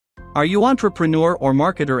Are you an entrepreneur or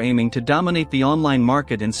marketer aiming to dominate the online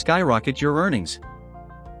market and skyrocket your earnings?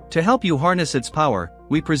 To help you harness its power,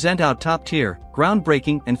 we present our top-tier,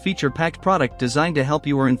 groundbreaking, and feature-packed product designed to help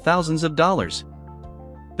you earn thousands of dollars.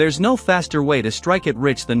 There's no faster way to strike it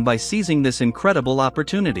rich than by seizing this incredible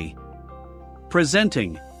opportunity.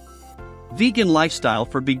 Presenting Vegan Lifestyle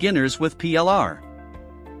for Beginners with PLR.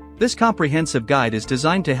 This comprehensive guide is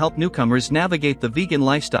designed to help newcomers navigate the vegan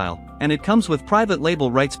lifestyle, and it comes with private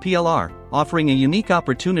label rights PLR, offering a unique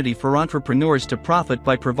opportunity for entrepreneurs to profit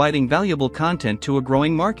by providing valuable content to a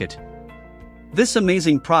growing market. This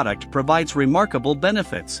amazing product provides remarkable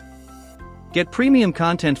benefits. Get premium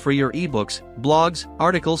content for your ebooks, blogs,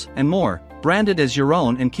 articles, and more, branded as your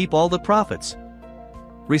own and keep all the profits.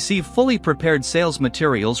 Receive fully prepared sales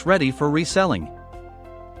materials ready for reselling.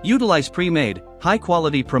 Utilize pre-made,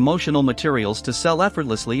 high-quality promotional materials to sell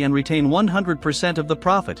effortlessly and retain 100% of the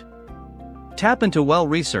profit. Tap into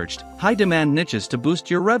well-researched, high-demand niches to boost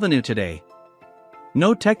your revenue today.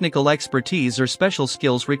 No technical expertise or special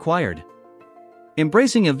skills required.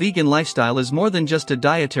 Embracing a vegan lifestyle is more than just a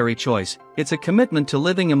dietary choice, it's a commitment to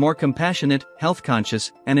living a more compassionate,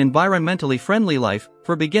 health-conscious, and environmentally friendly life.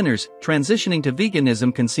 For beginners, transitioning to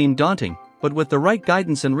veganism can seem daunting, but with the right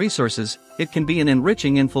guidance and resources, it can be an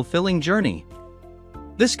enriching and fulfilling journey.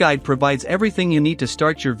 This guide provides everything you need to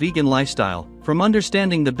start your vegan lifestyle, from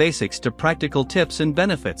understanding the basics to practical tips and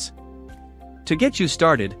benefits. To get you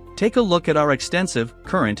started, take a look at our extensive,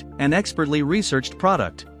 current, and expertly researched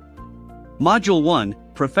product. Module 1,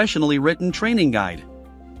 Professionally Written Training Guide.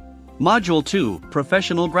 Module 2,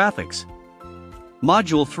 Professional Graphics.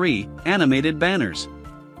 Module 3, Animated Banners.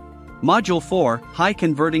 Module 4, High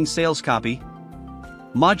Converting Sales Copy.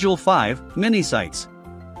 Module 5, Mini Sites.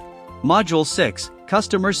 Module 6,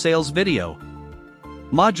 Customer Sales Video.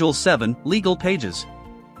 Module 7, Legal Pages.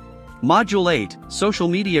 Module 8, Social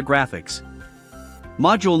Media Graphics.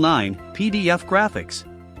 Module 9, PDF Graphics.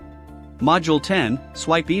 Module 10,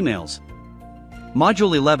 Swipe Emails.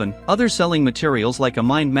 Module 11, Other Selling Materials like a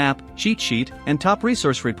mind map, cheat sheet, and top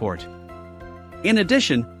resource report. In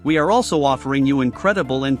addition, we are also offering you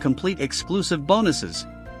incredible and complete exclusive bonuses.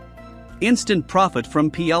 Instant profit from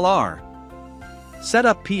PLR. Set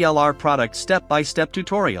up PLR product step-by-step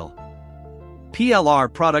tutorial.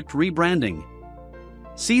 PLR product rebranding.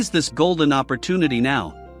 Seize this golden opportunity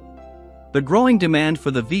now. The growing demand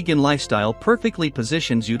for the vegan lifestyle perfectly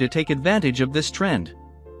positions you to take advantage of this trend.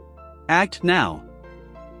 Act now.